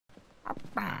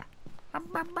You're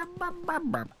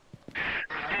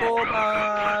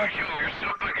so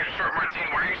fucking short, Martine.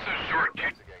 Why are you so short,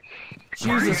 dude?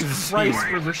 Jesus Christ,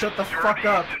 River, shut the fuck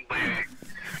up.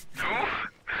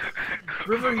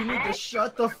 River, you need to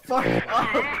shut the fuck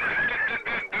up.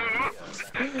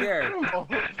 Here. What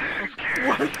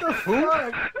the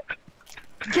fuck?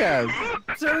 Kaz.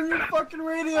 Turn your fucking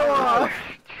radio off.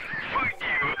 Fuck you.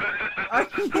 I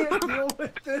can't deal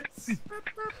with this.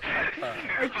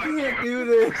 I can't do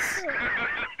this.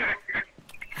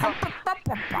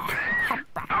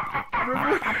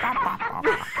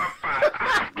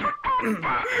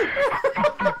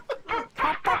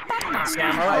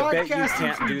 Sam, I bet you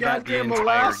can't do that the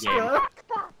entire game.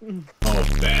 Oh,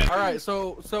 bad. Alright,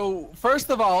 so first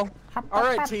of all,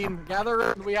 alright team, gather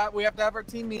around. We have to have our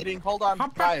team meeting. Hold on,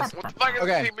 guys. What the fuck is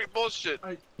Okay. team meeting bullshit?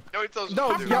 No, he tells us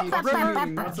No, to do. yeah,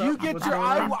 River, What's you up? get What's your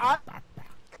going on? What?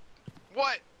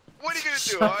 What are you gonna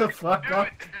do? Shut the fuck up.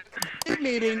 team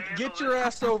meeting. Get your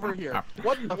ass over here.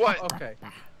 What? The What? Okay.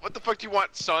 What the fuck do you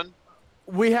want, son?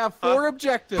 We have 4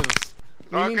 objectives.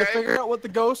 We need to Okay. figure out what the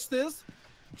ghost is.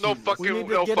 No We fucking, need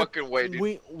to no get fucking way,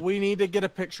 dude. We need to get a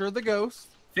picture of the ghost.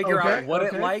 Figure Okay, out what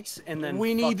okay. it likes and then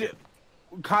We fuck need it.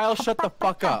 Kyle, shut the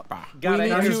fuck up. Gotta We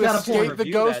need he's to got a escape point. the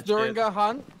Review ghost that during shit. a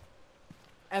hunt,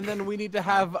 and then we need to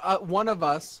have one of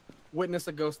us witness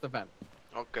a ghost event.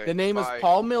 Okay. The name bye. is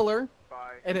Paul Miller, Bye.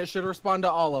 and it should respond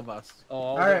to all of us. Oh, I'll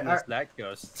Alright, witness alright. that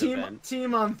ghost Team event.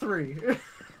 on 3.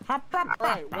 All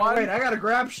right, Oh, one. wait, I gotta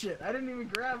grab shit. I didn't even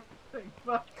grab anything.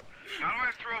 Fuck. How do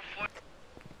I throw a flip?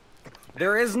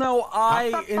 There is no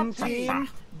I in team,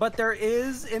 but there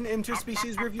is an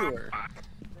interspecies reviewer.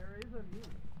 There is a me.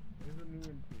 There's a me in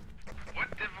team. What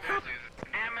difficulty is it?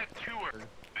 Amateur.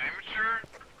 Amateur?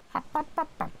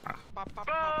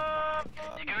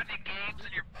 You got any games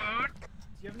in your phone? Do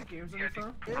you have any games on your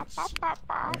phone?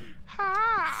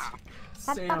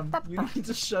 Sam, you need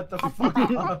to shut the fuck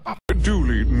up.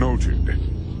 Duly noted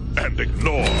and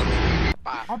ignored.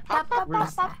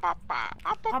 Where's... Oh,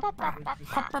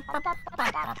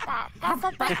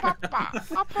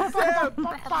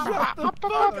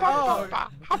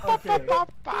 okay.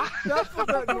 That's what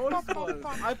that noise was.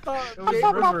 I thought It was Gabe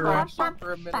River. crashed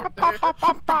for a minute there. It was both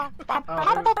of them.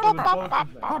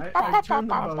 I turned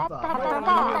them both off.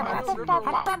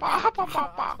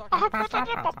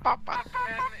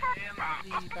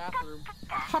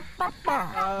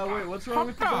 Wait, what's wrong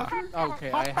with the bathroom?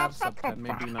 Okay, I have sub 10,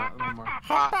 maybe not anymore.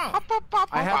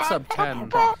 I have sub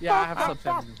 10. Yeah, I have sub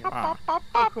 10 in here. Oh,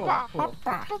 cool, cool.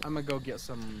 I'm gonna go get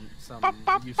some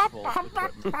useful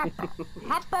equipment.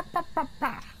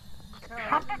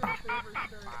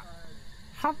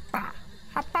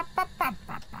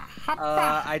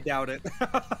 I doubt it.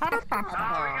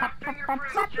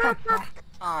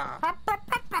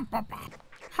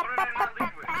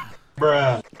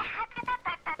 Bruh.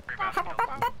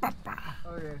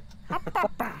 Okay.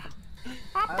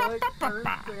 I like turned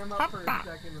Sam up for a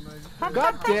second and I just...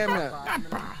 God damn it. 5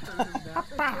 minutes,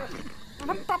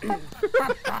 turned him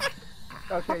down.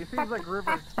 Okay, it seems like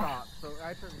River stopped, so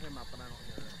I turned him up and I don't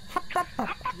hear it.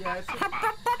 Yeah, it's...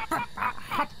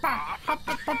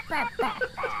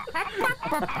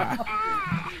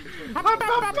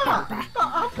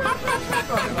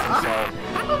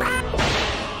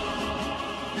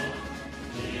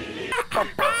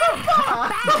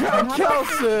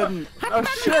 Kelsen! Oh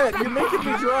shit, you're making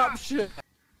me drop shit.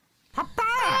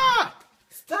 Stop!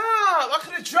 I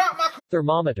could have dropped my...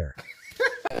 Thermometer.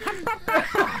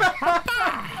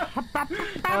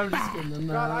 I'm just kidding.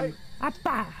 God, I'm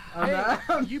Hey,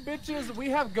 not. you bitches, we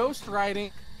have ghost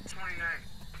riding. 29.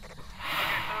 Okay,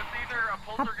 so it's either a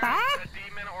poltergeist, a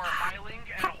demon, or a hiling,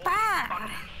 and a whole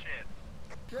fucking shit.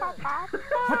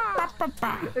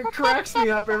 It cracks me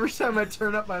up every time I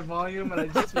turn up my volume and I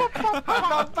just...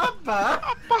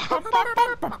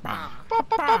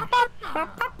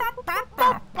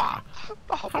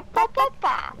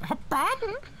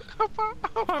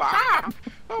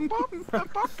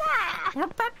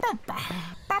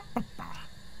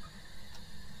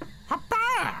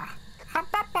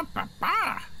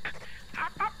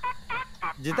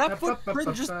 Did that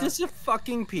footprint just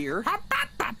disappear?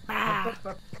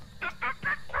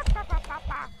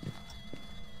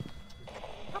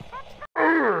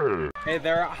 Hey,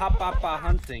 they're Hababapa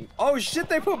hunting. Oh shit,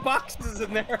 they put boxes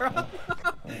in there.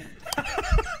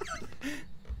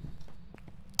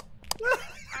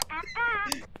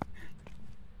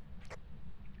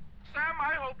 Sam,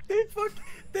 I hope.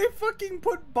 They fucking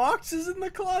put boxes in the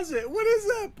closet. What is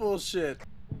that bullshit?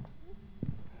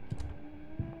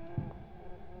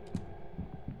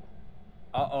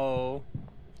 Uh-oh.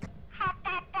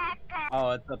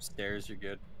 Oh, it's upstairs. You're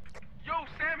good. Yo, Oh,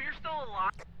 Sam, you're still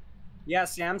alive. Yeah,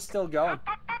 Sam's still going.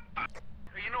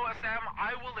 You know what, Sam?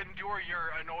 I will endure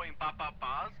your annoying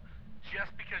ba-ba-bas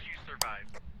just because you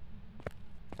survived.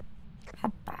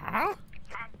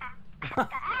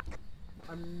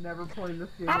 I'm never playing this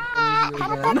game with any of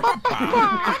you again.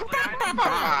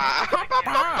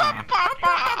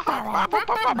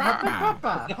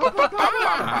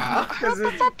 Because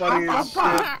it's funny as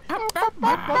shit.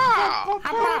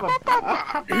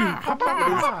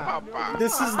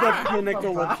 This is the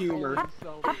pinnacle of humor.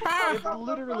 It's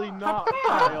literally not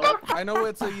Kyle. I know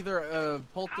it's either a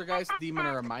poltergeist, demon,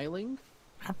 or a myling.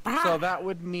 So that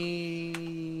would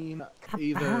mean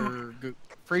either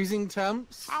freezing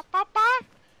temps,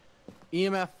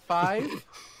 EMF 5,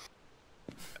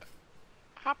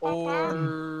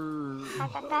 or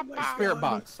spirit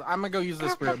box. I'm gonna go use the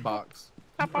spirit box.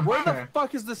 Where the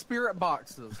fuck is the spirit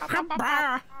boxes?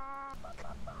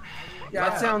 Yeah,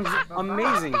 that sounds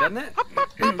amazing, doesn't it?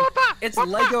 It's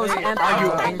Legos and Are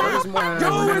you angry?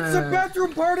 Yo, it's a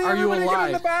bathroom party! Are you Everybody get in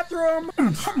alive? the bathroom!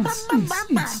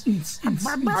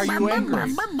 Are you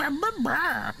angry?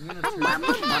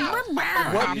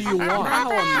 What do you Remember want?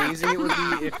 how amazing it would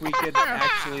be if we could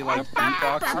actually, like,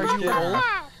 beatbox and Are you shit? old?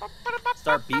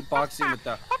 Start beatboxing with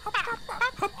the...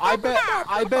 I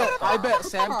bet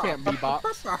Sam can't bebox.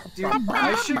 Dude,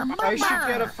 I should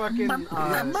get a fucking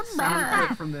sound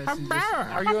clip from this and just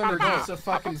Are you under produce a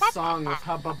fucking song with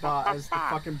Hababapa as the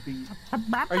fucking beat.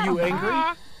 Are you angry?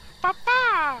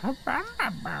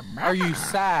 Are you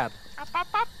sad?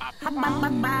 Do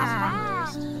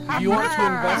you want to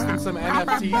invest in some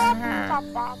NFTs?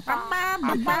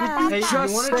 Hey, Just you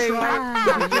wanna say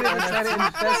try?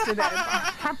 invested in...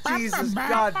 Jesus,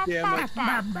 God damn it.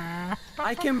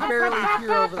 I can barely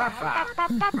hear over that.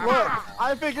 Look,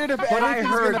 I figured if I anything's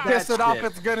heard gonna piss that it off, shit.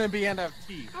 it's gonna be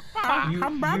NFT. You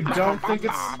don't think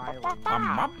it's... Jesus,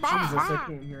 I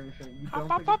can't hear anything. You don't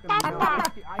think it's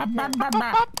gonna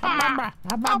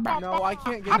be... No, I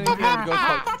can't get anything to go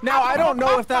for. Now, I don't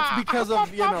know if that's because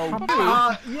of, you know,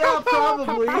 yeah,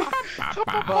 probably.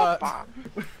 but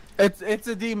it's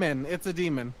a demon. It's a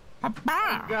demon. You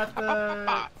got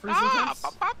the freezing temps?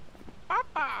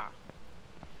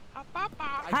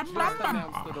 I just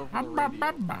announced it over the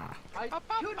radio. I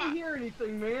couldn't hear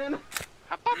anything, man.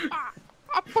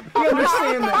 You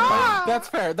understand that? That's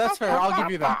fair. That's fair. I'll give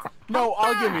you that. No,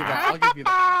 I'll give you that. I'll give you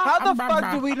that. How the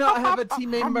fuck do we not have a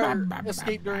team member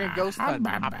escape during a ghost hunt? We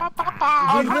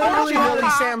literally only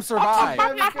Sam survived.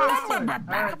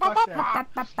 Alright, fuck that.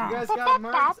 You guys got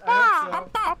marks? Alright,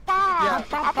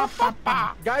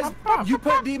 Yeah. Guys, you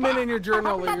put demon in your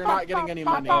journal or you're not getting any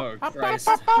money. Oh, Christ.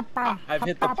 I've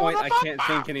hit the point I can't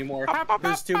think anymore.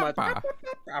 There's too much.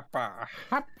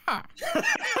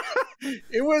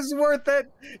 It was worth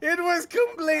it. It was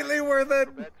completely worth it.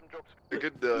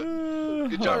 Good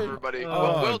job, everybody.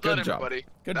 Well done, good job. everybody.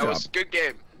 Good That job. was a good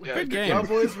game. Yeah, Good so. game. Oh,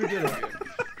 boys, we did it.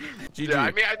 GG. Yeah,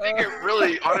 I mean, I think it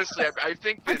really, honestly, I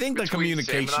think that I think the between Sam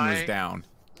communication and I- was down.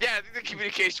 Yeah, I think the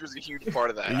communication was a huge part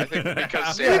of that. I think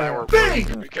because Sam and I were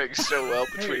communicating so well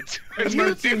between Hey,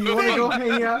 Martin, you wanna go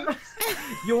hang out?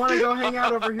 You wanna go hang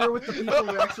out over here with the people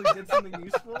who actually did something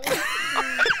useful?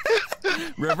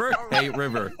 River? Hey,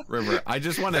 River. I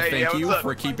just want to Hey, thank yeah, you what's up?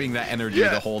 for keeping that energy Yeah.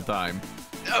 the whole time.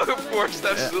 Oh, of course,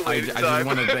 absolutely. I just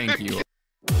want to thank you.